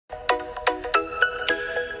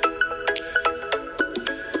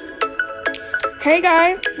Hey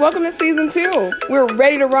guys, welcome to season 2. We're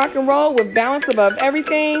ready to rock and roll with Balance Above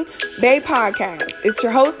Everything Bae Podcast. It's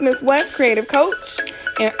your host, Miss West, creative coach,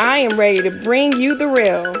 and I am ready to bring you the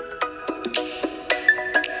real.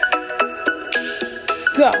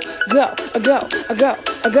 Go, go, go, go,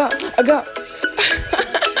 go, go.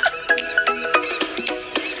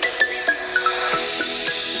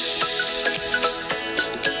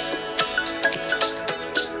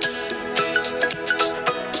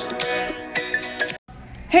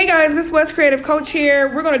 Hey guys, Miss West Creative Coach here.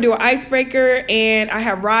 We're going to do an icebreaker and I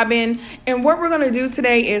have Robin. And what we're going to do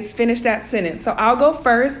today is finish that sentence. So I'll go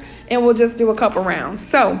first and we'll just do a couple rounds.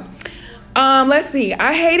 So let's see.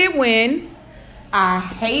 I hate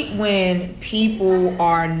when people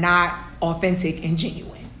are not authentic and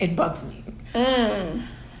genuine. It bugs me.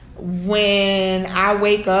 When I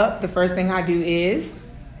wake up, the first thing I do is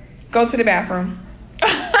go to the bathroom.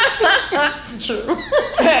 That's true.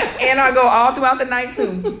 And I go all throughout the night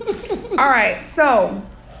too. All right. So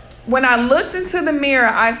when I looked into the mirror,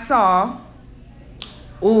 I saw.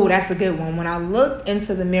 Ooh, that's a good one. When I looked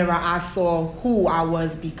into the mirror, I saw who I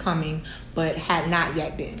was becoming, but had not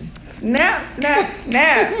yet been. Snap, snap,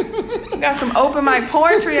 snap. Got some open mic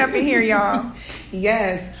poetry up in here, y'all.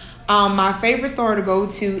 Yes. My favorite store to go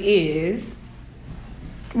to is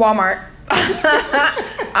Walmart.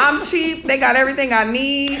 I'm cheap. They got everything I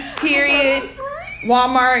need. Period.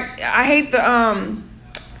 Walmart. I hate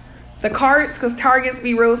the carts because Targets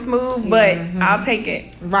be real smooth, but I'll take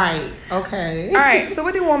it. Right. Okay. All right. So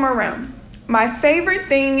we'll do one more round. My favorite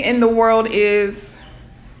thing in the world is.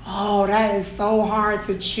 Oh, that is so hard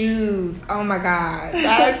to choose. Oh my God,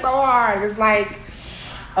 that is so hard. It's like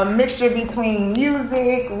a mixture between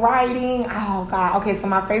music, writing. Oh God. Okay. So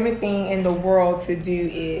my favorite thing in the world to do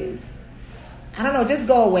is, I don't know, just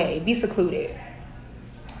go away. Be secluded.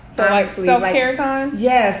 So honestly, like self-care time?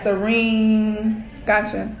 Yeah, serene.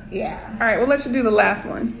 Gotcha. Yeah. All right, we'll let you do the last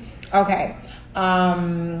one. Okay.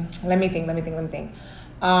 Let me think.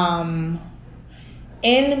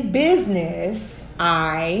 In business,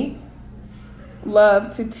 I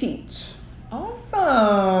love to teach.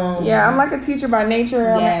 Awesome. Yeah, I'm like a teacher by nature.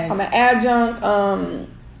 Yes. I'm an adjunct.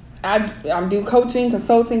 I do coaching,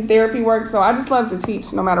 consulting, therapy work, so I just love to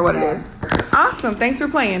teach no matter what it is. Awesome. Thanks for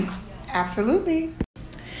playing. Absolutely.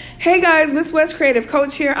 Hey guys, Miss West Creative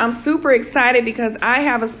Coach here. I'm super excited because I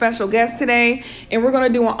have a special guest today and we're going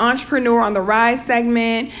to do an Entrepreneur on the Rise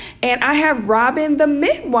segment. And I have Robin the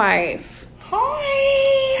Midwife.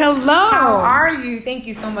 Hi. Hello. How are you? Thank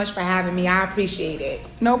you so much for having me. I appreciate it.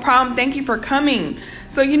 No problem. Thank you for coming.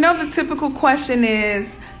 So you know the typical question is,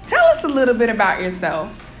 tell us a little bit about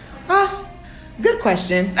yourself. Good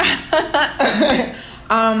question.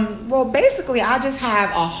 Well, basically, I just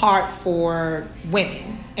have a heart for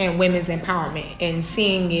women and women's empowerment and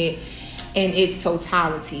seeing it in its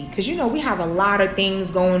totality. Because, you know, we have a lot of things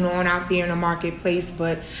going on out there in the marketplace,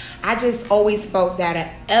 but I just always felt that an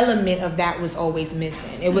element of that was always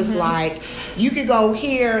missing. It was like you could go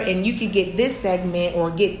here and you could get this segment or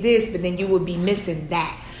get this, but then you would be missing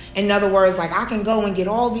that. In other words, like I can go and get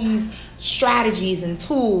all these strategies and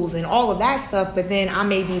tools and all of that stuff, but then I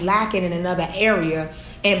may be lacking in another area.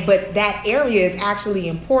 But that area is actually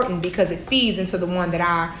important because it feeds into the one that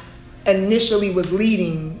I initially was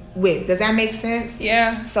leading with. Does that make sense?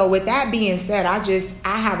 Yeah. So with that being said, I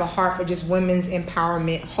have a heart for just women's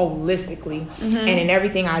empowerment holistically. And in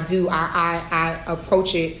everything I do, I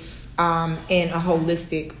approach it in a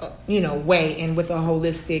holistic, way and with a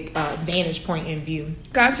holistic vantage point in view.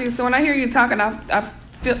 Got you. So when I hear you talking, I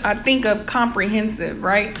think of comprehensive,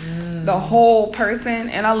 right? The whole person.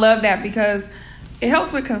 And I love that because it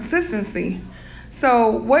helps with consistency.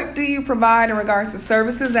 So what do you provide in regards to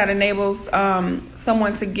services that enables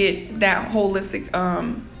someone to get that holistic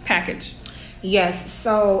package? Yes.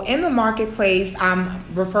 So in the marketplace, I'm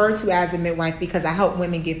referred to as a midwife because I help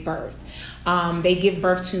women give birth. They give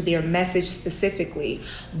birth to their message specifically.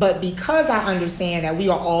 But because I understand that we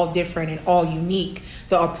are all different and all unique,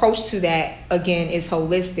 the approach to that, again, is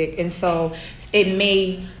holistic. And so it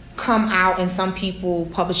may come out in some people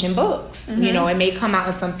publishing books. It may come out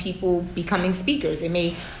in some people becoming speakers. It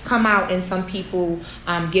may come out in some people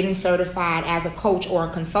getting certified as a coach or a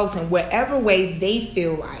consultant. Wherever way they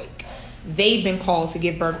feel like they've been called to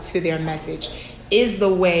give birth to their message is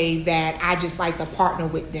the way that I just like to partner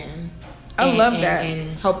with them. I love that.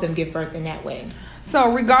 And help them give birth in that way.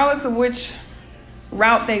 So regardless of which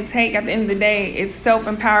route they take, at the end of the day, it's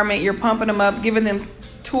self-empowerment. You're pumping them up, giving them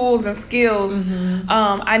tools and skills.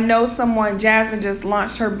 I know someone, Jasmine, just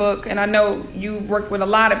launched her book, and I know you work with a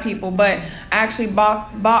lot of people, but I actually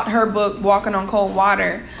bought her book, Walking on Cold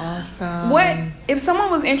Water. Awesome. What if someone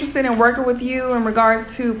was interested in working with you in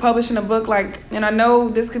regards to publishing a book? Like, and I know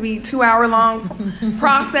this could be 2-hour long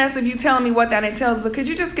process if you telling me what that entails, but could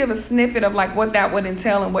you just give a snippet of like what that would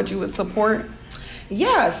entail and what you would support?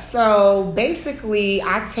 Yeah, so basically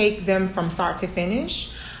I take them from start to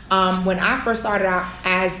finish. When I first started out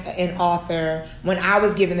as an author, when I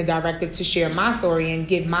was given the directive to share my story and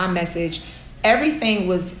give my message, everything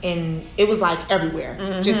was like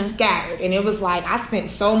everywhere, just scattered. And it was like I spent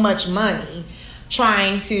so much money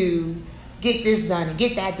trying to get this done and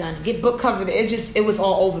get that done and get book cover. It was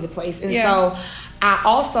all over the place. And so I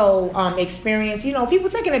also experienced, people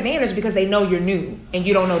taking advantage because they know you're new and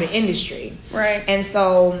you don't know the industry. Right. And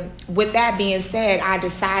so with that being said, I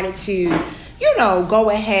decided to, go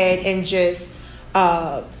ahead and just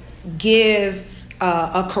give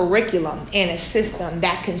a curriculum and a system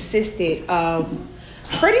that consisted of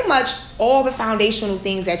pretty much all the foundational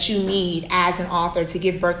things that you need as an author to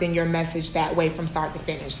give birth in your message that way from start to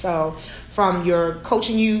finish. So from your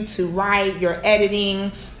coaching you to write, your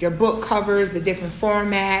editing, your book covers, the different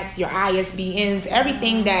formats, your ISBNs,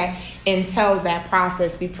 everything that entails that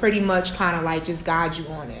process, we pretty much kind of like just guide you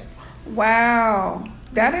on it. Wow,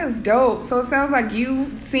 that is dope. So it sounds like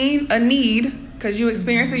you seen a need because you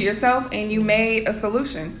experienced it yourself and you made a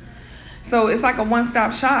solution. So it's like a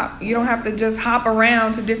one-stop shop. You don't have to just hop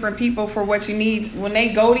around to different people for what you need. When they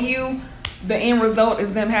go to you, the end result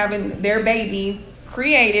is them having their baby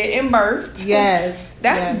created and birthed. Yes.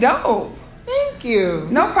 That's dope. Thank you.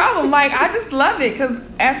 No problem. Like, I just love it because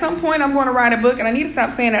at some point I'm going to write a book, and I need to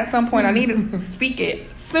stop saying at some point. I need to speak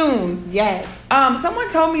it soon. Yes.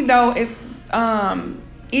 Someone told me, though, it's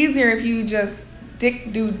easier if you just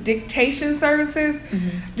do dictation services.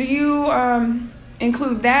 Do you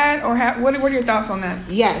include that, or what are your thoughts on that?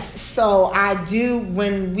 Yes, so I do.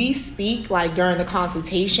 When we speak, like during the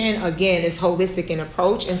consultation, again, it's holistic in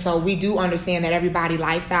approach, and so we do understand that everybody's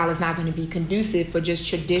lifestyle is not going to be conducive for just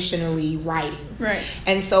traditionally writing. Right.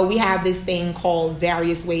 And so we have this thing called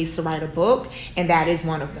various ways to write a book, and that is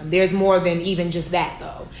one of them. There's more than even just that,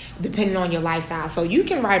 though, depending on your lifestyle. So you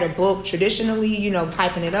can write a book traditionally,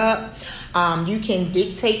 typing it up. You can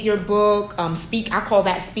dictate your book, speak. I call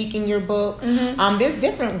that speaking your book. There's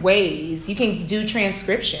different ways. You can do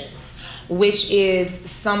transcriptions, which is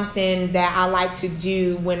something that I like to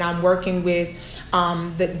do when I'm working with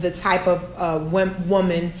the type of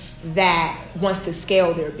woman that wants to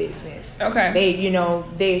scale their business. Okay.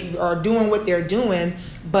 They are doing what they're doing,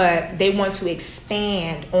 but they want to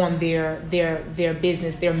expand on their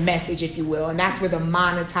business, their message, if you will. And that's where the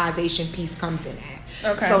monetization piece comes in at.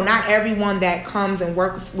 Okay. So not everyone that comes and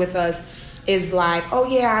works with us is like, oh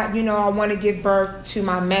yeah, I want to give birth to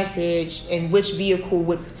my message, and which vehicle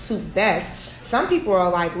would suit best. Some people are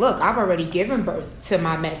like, look, I've already given birth to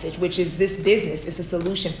my message, which is this business. It's a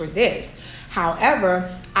solution for this. However,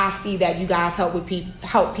 I see that you guys help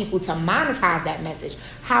people to monetize that message.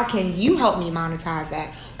 How can you help me monetize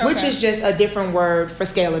that? Okay. Which is just a different word for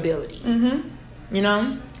scalability.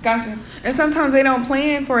 Gotcha. And sometimes they don't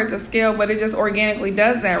plan for it to scale, but it just organically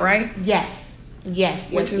does that, right? Yes.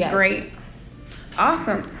 Which is great.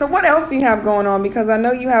 Awesome. So what else do you have going on? Because I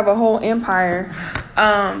know you have a whole empire.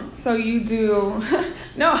 So you do.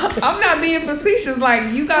 No, I'm not being facetious.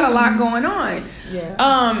 Like, you got a lot going on.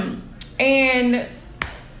 Yeah. And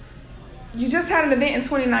you just had an event in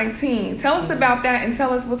 2019. Tell us about that, and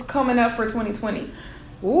tell us what's coming up for 2020.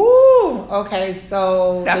 Ooh, okay,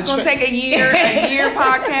 so that's gonna take a year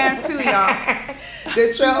podcast too, y'all.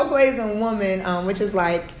 The Trailblazing Woman, which is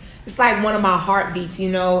it's like one of my heartbeats.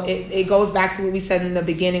 It goes back to what we said in the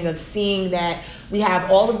beginning of seeing that we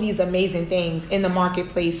have all of these amazing things in the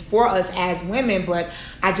marketplace for us as women, but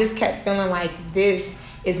I just kept feeling like this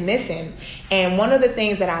is missing. And one of the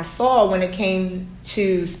things that I saw when it came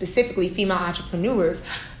to specifically female entrepreneurs,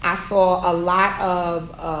 I saw a lot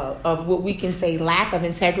of what we can say lack of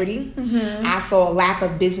integrity. I saw a lack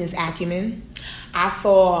of business acumen. I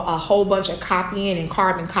saw a whole bunch of copying and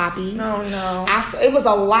carbon copies. Oh no! It was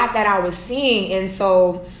a lot that I was seeing, and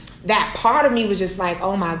so that part of me was just like,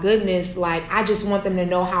 oh my goodness, like I just want them to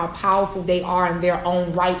know how powerful they are in their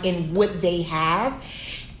own right in what they have.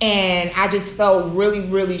 And I just felt really,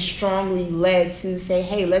 really strongly led to say,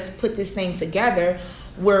 hey, let's put this thing together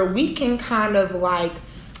where we can kind of like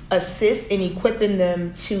assist in equipping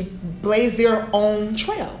them to blaze their own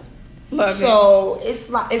trail. So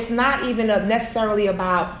it's not even necessarily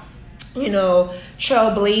about,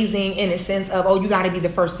 trailblazing in a sense of, oh, you got to be the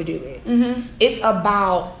first to do it. It's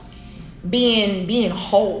about being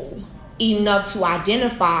whole enough to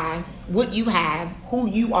identify what you have, who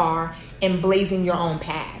you are, and blazing your own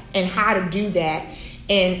path, and how to do that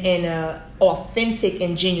in a authentic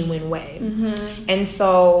and genuine way. And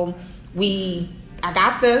so I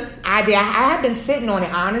got the idea. I have been sitting on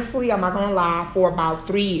it, honestly, I'm not gonna lie, for about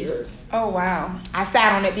 3 years. Oh wow. I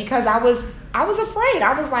sat on it because I was afraid.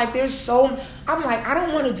 I was like, I'm like, I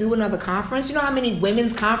don't want to do another conference. You know how many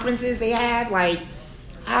women's conferences they have? Like,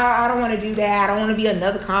 I don't want to do that. I don't want to be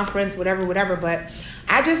another conference, whatever. But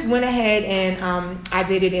I just went ahead and I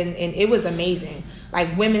did it, and it was amazing.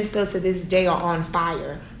 Like, women still to this day are on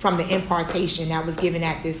fire from the impartation that was given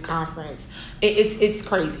at this conference. It's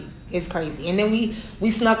crazy. It's crazy. And then we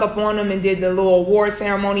snuck up on them and did the little award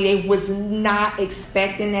ceremony. They was not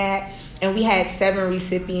expecting that. And we had 7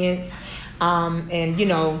 recipients. And, you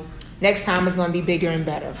know, next time it's going to be bigger and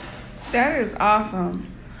better. That is awesome.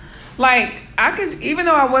 Like, I could, even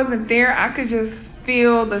though I wasn't there, I could just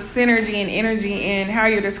feel the synergy and energy in how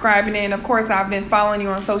you're describing it. And, of course, I've been following you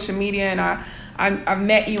on social media, and I've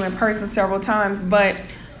met you in person several times. But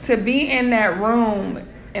to be in that room,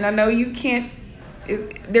 and I know you can't,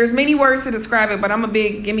 there's many words to describe it, but I'm a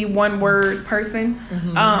big give me one word person.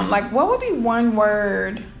 Like, what would be one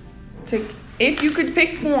word to, if you could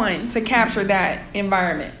pick one to capture that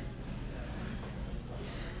environment?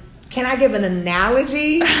 Can I give an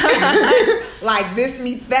analogy? Like this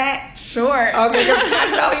meets that? Sure. Okay, because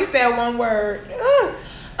I know you said one word.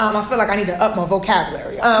 I feel like I need to up my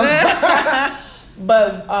vocabulary.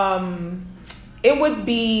 But it would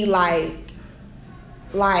be like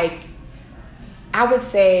I would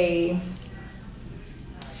say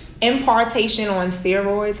impartation on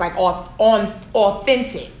steroids, like on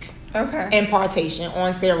authentic impartation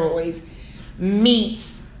on steroids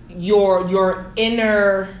meets your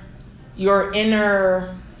inner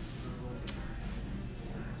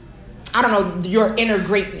I don't know, your inner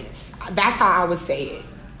greatness. That's how I would say it.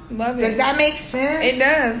 Love it. Does that make sense? It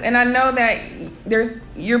does. And I know that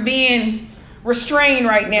you're being restrained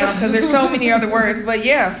right now because there's so many other words, but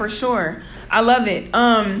yeah, for sure. I love it.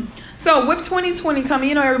 So with 2020 coming,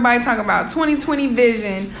 you know, everybody talking about 2020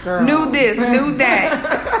 vision, Girl. New this, new that.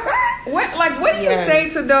 What do you say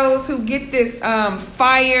to those who get this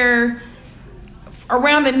fire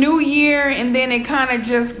around the new year and then it kind of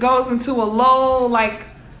just goes into a lull? Like,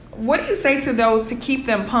 what do you say to those to keep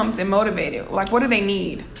them pumped and motivated? Like, what do they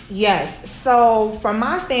need? Yes. So from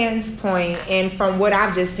my standpoint and from what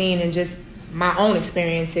I've just seen and just my own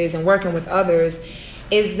experiences and working with others,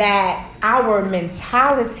 is that our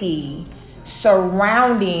mentality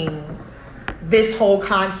surrounding this whole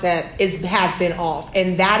concept has been off.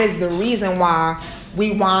 And that is the reason why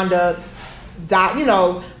we wound up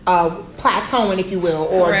plateauing, if you will,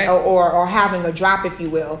 or having a drop, if you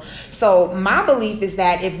will. So my belief is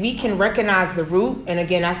that if we can recognize the root, and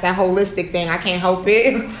again, that's that holistic thing, I can't help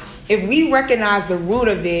it. If we recognize the root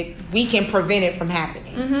of it, we can prevent it from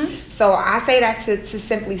happening. So I say that to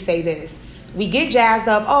simply say this. We get jazzed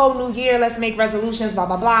up, oh, new year, let's make resolutions, blah,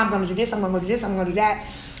 blah, blah. I'm going to do this, I'm going to do this, I'm going to do that.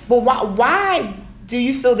 But why do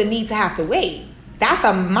you feel the need to have to wait? That's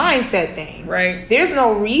a mindset thing. Right. There's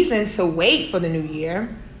no reason to wait for the new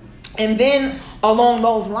year. And then along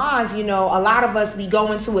those lines, you know, a lot of us, we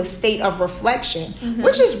go into a state of reflection,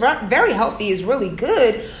 which is very healthy, is really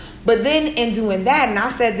good. But then in doing that, and I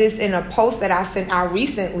said this in a post that I sent out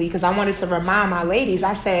recently because I wanted to remind my ladies,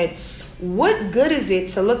 I said, what good is it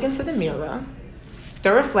to look into the mirror,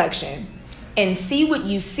 the reflection, and see what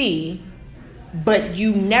you see, but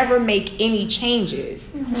you never make any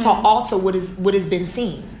changes to alter what has been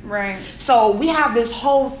seen? Right. So we have this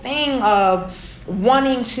whole thing of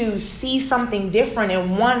wanting to see something different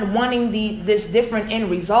and wanting this different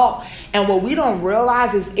end result. And what we don't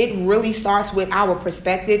realize is it really starts with our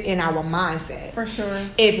perspective and our mindset. For sure.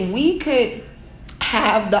 If we could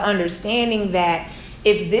have the understanding that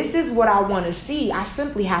if this is what I want to see, I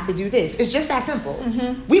simply have to do this. It's just that simple.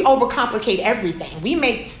 We overcomplicate everything. We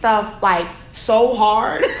make stuff like so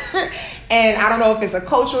hard. And I don't know if it's a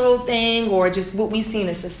cultural thing or just what we see in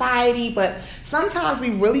a society, but sometimes we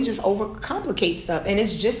really just overcomplicate stuff. And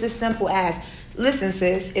it's just as simple as, listen,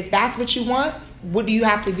 sis, if that's what you want, what do you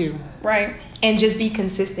have to do? Right. And just be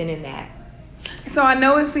consistent in that. So I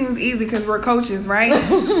know it seems easy because we're coaches, right?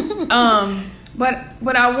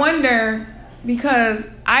 But I wonder, because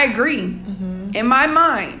I agree, in my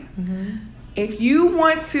mind, if you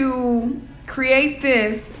want to create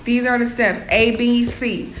this, these are the steps, A, B,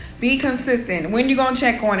 C. Be consistent. When you going to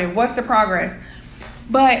check on it? What's the progress?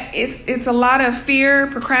 But it's a lot of fear,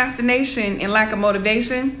 procrastination, and lack of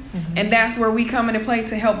motivation. And that's where we come into play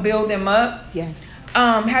to help build them up. Yes.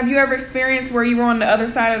 Have you ever experienced where you were on the other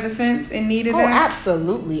side of the fence and needed that?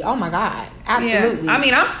 Absolutely. Oh my God. Absolutely. Yeah. I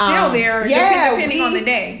mean, I'm still there depending on the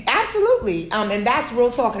day. Absolutely. And that's real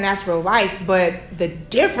talk and that's real life. But the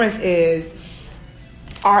difference is,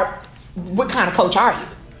 what kind of coach are you?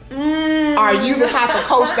 Are you the type of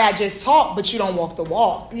coach that just talk but you don't walk the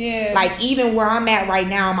walk? Yeah. Like even where I'm at right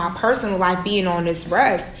now in my personal life, being on this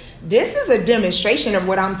rest, this is a demonstration of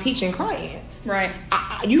what I'm teaching clients. Right.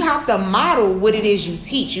 You have to model what it is you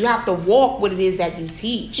teach. You have to walk what it is that you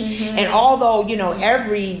teach. Mm-hmm. And although,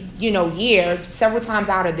 every, year, several times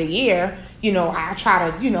out of the year, I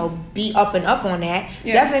try to, be up and up on that.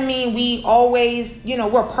 Yeah. Doesn't mean we always,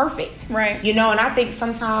 we're perfect. Right. And I think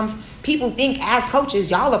sometimes people think as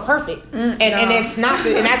coaches, y'all are perfect. And it's not,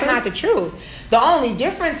 and that's not the truth. The only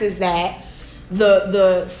difference is that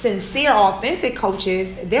the sincere, authentic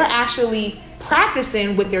coaches, they're actually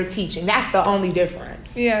practicing what they're teaching. That's the only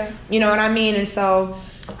difference. Yeah. You know what I mean? And so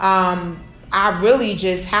I really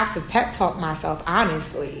just have to pep talk myself,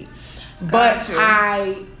 honestly. But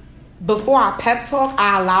before I pep talk,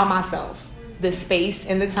 I allow myself the space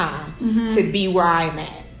and the time to be where I am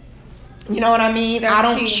at. You know what I mean? That's I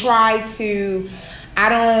don't key.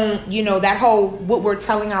 That whole what we're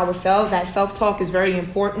telling ourselves, that self-talk is very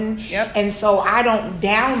important. Yep. And so I don't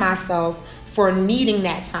down myself for needing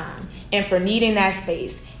that time and for needing that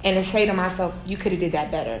space and to say to myself, you could have did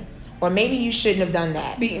that better. Or maybe you shouldn't have done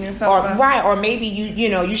that. Beating yourself up. Right. Or maybe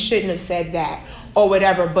you shouldn't have said that or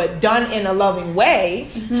whatever, but done in a loving way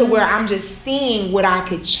to where I'm just seeing what I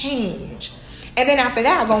could change. And then after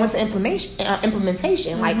that, I go into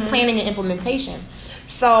implementation, like planning and implementation.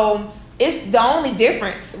 So it's the only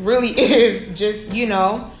difference really is just,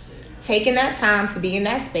 taking that time to be in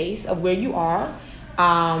that space of where you are.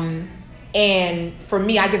 And for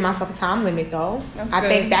me, I give myself a time limit though. That's I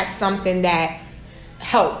good. think that's something that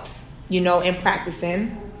helps, in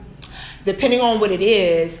practicing. Depending on what it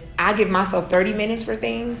is, I give myself 30 minutes for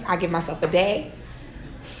things. I give myself a day.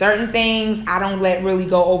 Certain things I don't let really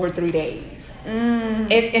go over 3 days.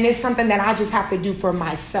 It's something that I just have to do for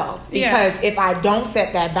myself, because if I don't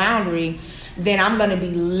set that boundary, then I'm going to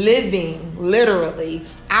be living literally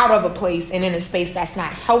out of a place and in a space that's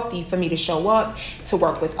not healthy for me to show up, to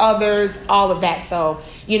work with others, all of that. So,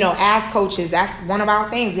 as coaches, that's one of our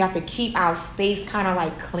things. We have to keep our space kind of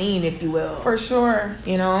like clean, if you will. For sure.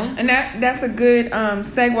 And that's a good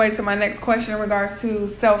segue to my next question in regards to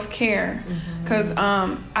self-care. Because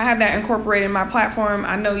I have that incorporated in my platform.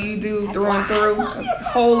 I know you do through and through. It's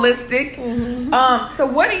holistic. So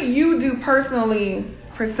what do you do personally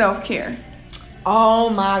for self-care? Oh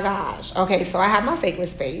my gosh. Okay, so I have my sacred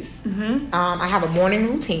space. I have a morning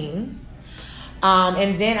routine.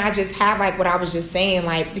 And then I just have like what I was just saying,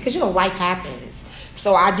 like, because life happens.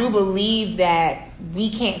 So I do believe that we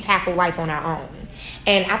can't tackle life on our own.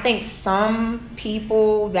 And I think some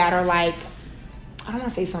people that are like, I don't want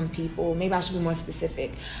to say some people, maybe I should be more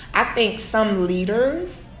specific. I think some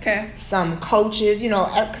leaders, some coaches,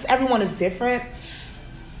 because everyone is different.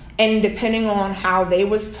 And depending on how they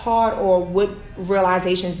was taught or what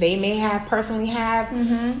realizations they may have personally have,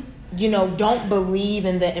 don't believe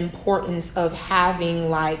in the importance of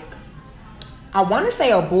having like, I want to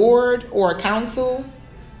say a board or a council,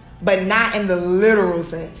 but not in the literal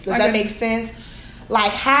sense. Does that make sense?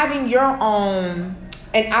 Like having your own,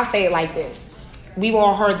 and I'll say it like this. We've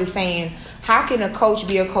all heard the saying, how can a coach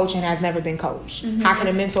be a coach and has never been coached? How can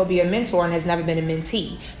a mentor be a mentor and has never been a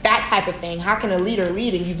mentee? That type of thing. How can a leader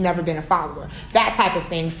lead and you've never been a follower? That type of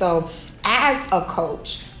thing. So as a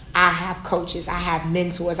coach, I have coaches, I have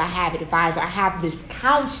mentors, I have advisors, I have this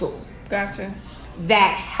counsel. Gotcha.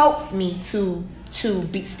 That helps me to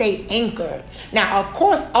stay anchored. Now, of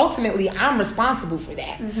course, ultimately, I'm responsible for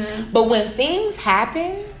that. But when things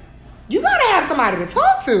happen, you gotta have somebody to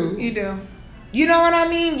talk to. You do. You know what I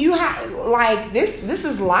mean? You have like this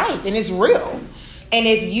is life and it's real. And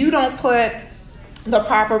if you don't put the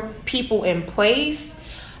proper people in place,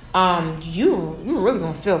 you're really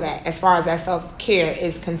gonna feel that as far as that self-care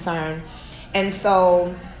is concerned. And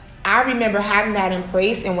so I remember having that in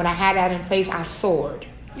place, and when I had that in place, I soared.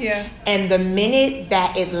 Yeah. And the minute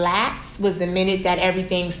that it lapsed was the minute that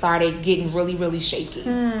everything started getting really, really shaky.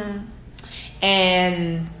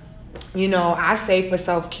 And I say for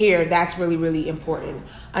self-care, that's really, really important.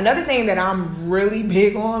 Another thing that I'm really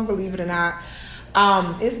big on, believe it or not,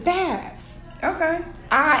 is baths. Okay.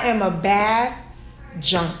 I am a bath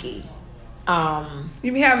junkie.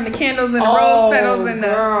 You be having the candles and the rose petals and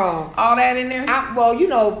all that in there?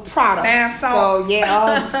 Products. Bath salts. So,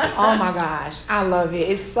 yeah, oh my gosh. I love it.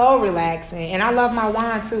 It's so relaxing. And I love my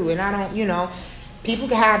wine, too. And I don't, People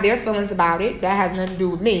can have their feelings about it. That has nothing to do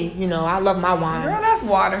with me. You know, I love my wine. Girl, that's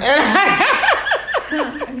water.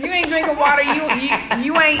 If you ain't drinking water,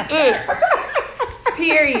 you ain't it.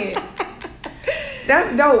 Period.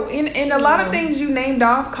 That's dope. And a lot of things you named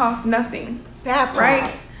off cost nothing. That part.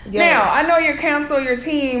 Right? Yes. Now, I know your counsel, your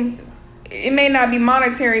team, it may not be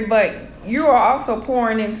monetary, but you are also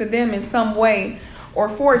pouring into them in some way or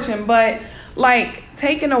fortune. But like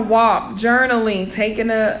taking a walk, journaling, taking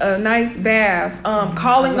a nice bath,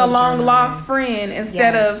 calling a long lost friend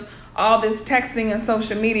instead of all this texting and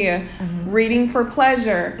social media, reading for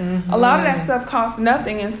pleasure. A lot of that stuff costs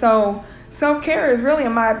nothing. And so self-care is really,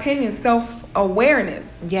 in my opinion,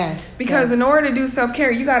 self-awareness. Yes. Because in order to do self-care,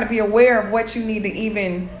 you got to be aware of what you need to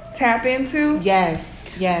even tap into. Yes.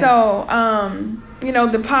 Yes. So, you know,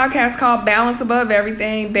 the podcast called Balance Above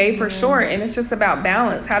Everything, BAE for short, and it's just about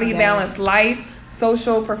balance. How do you balance life,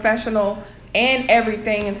 social, professional, and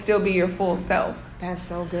everything and still be your full self? That's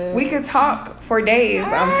so good. We could talk for days.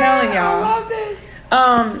 I'm telling y'all. I love this.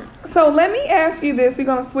 So let me ask you this. We're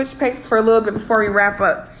going to switch paces for a little bit before we wrap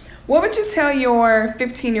up. What would you tell your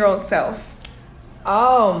 15-year-old self?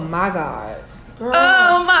 Oh, my God. Girl.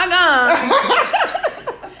 Oh, my God.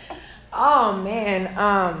 Oh, man.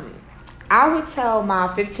 I would tell my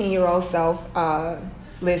 15-year-old self,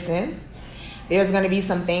 listen, there's going to be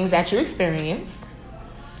some things that you experience,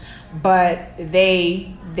 but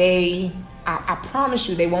I promise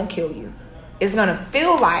you, they won't kill you. It's going to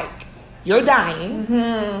feel like you're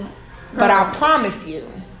dying, but I promise you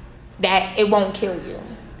that it won't kill you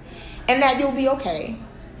and that you'll be okay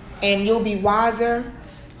and you'll be wiser,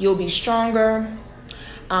 you'll be stronger,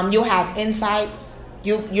 you'll have insight,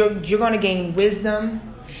 you're going to gain wisdom.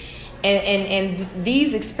 And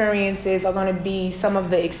these experiences are going to be some of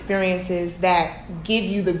the experiences that give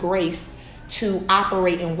you the grace to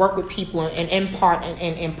operate and work with people and impart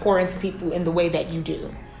and pour into people in the way that you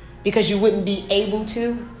do. Because you wouldn't be able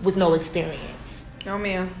to with no experience. Oh,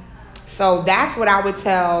 man. So that's what I would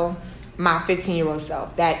tell my 15-year-old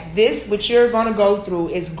self. That this, what you're going to go through,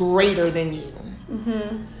 is greater than you.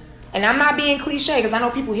 And I'm not being cliche because I know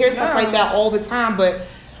people hear stuff like that all the time, but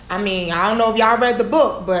I mean, I don't know if y'all read the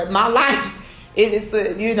book, but my life is,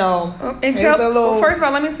 you know, it's a little... Well, first of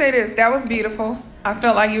all, let me say this. That was beautiful. I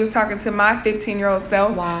felt like you was talking to my 15-year-old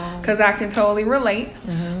self. Wow. Because I can totally relate.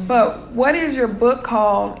 But what is your book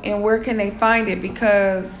called and where can they find it?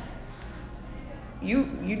 Because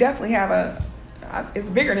you definitely have it's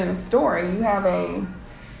bigger than a story. You have a...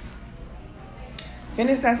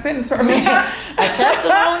 Finish that sentence for me. A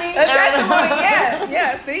testimony? A testimony,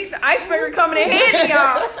 yeah. See, the iceberg coming in handy,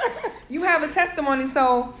 y'all. You have a testimony.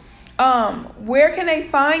 So, where can they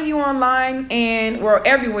find you online or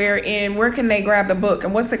everywhere, and where can they grab the book,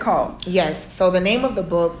 and what's it called? Yes. So the name of the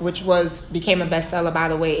book, which became a bestseller, by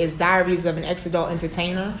the way, is Diaries of an Ex-Adult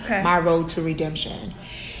Entertainer, My Road to Redemption.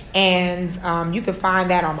 And you can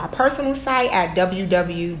find that on my personal site at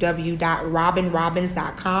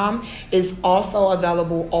www.robinrobbins.com. It's also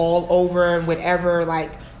available all over and whatever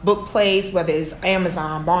book place, whether it's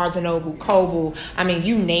Amazon, Barnes & Noble, Kobo. I mean,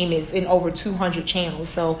 you name it. It's in over 200 channels.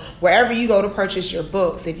 So wherever you go to purchase your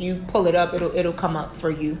books, if you pull it up, it'll come up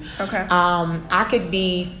for you. Okay. I could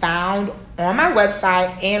be found on my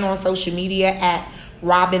website and on social media at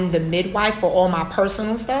Robin the Midwife for all my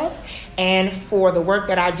personal stuff. And for the work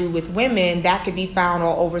that I do with women, that could be found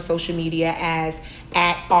all over social media as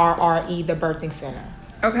at RRE The Birthing Center.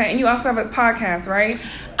 Okay, and you also have a podcast, right?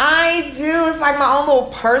 I do. It's like my own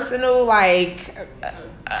little personal, I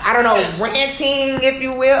don't know, ranting, if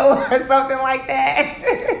you will, or something like that.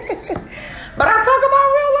 But I talk about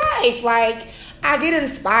real life. I get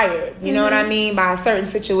inspired, you know what I mean, by certain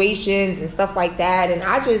situations and stuff like that. And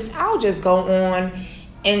I'll just go on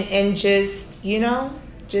and just,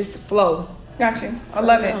 just flow. Got you. I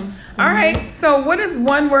love it. All right. So what is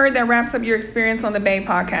one word that wraps up your experience on the BAE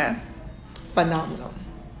podcast? Phenomenal.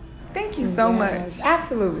 Thank you so much.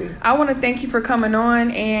 Absolutely. I want to thank you for coming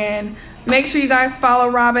on, and make sure you guys follow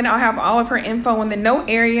Robin. I'll have all of her info in the note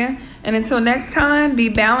area. And until next time, be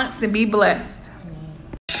balanced and be blessed.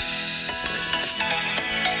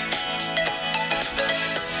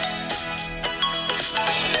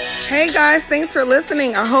 Hey guys, thanks for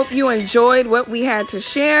listening. I hope you enjoyed what we had to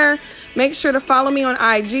share. Make sure to follow me on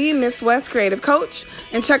IG, Miss West Creative Coach,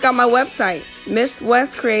 and check out my website,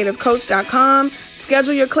 MissWestCreativeCoach.com.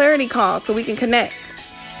 Schedule your clarity call so we can connect.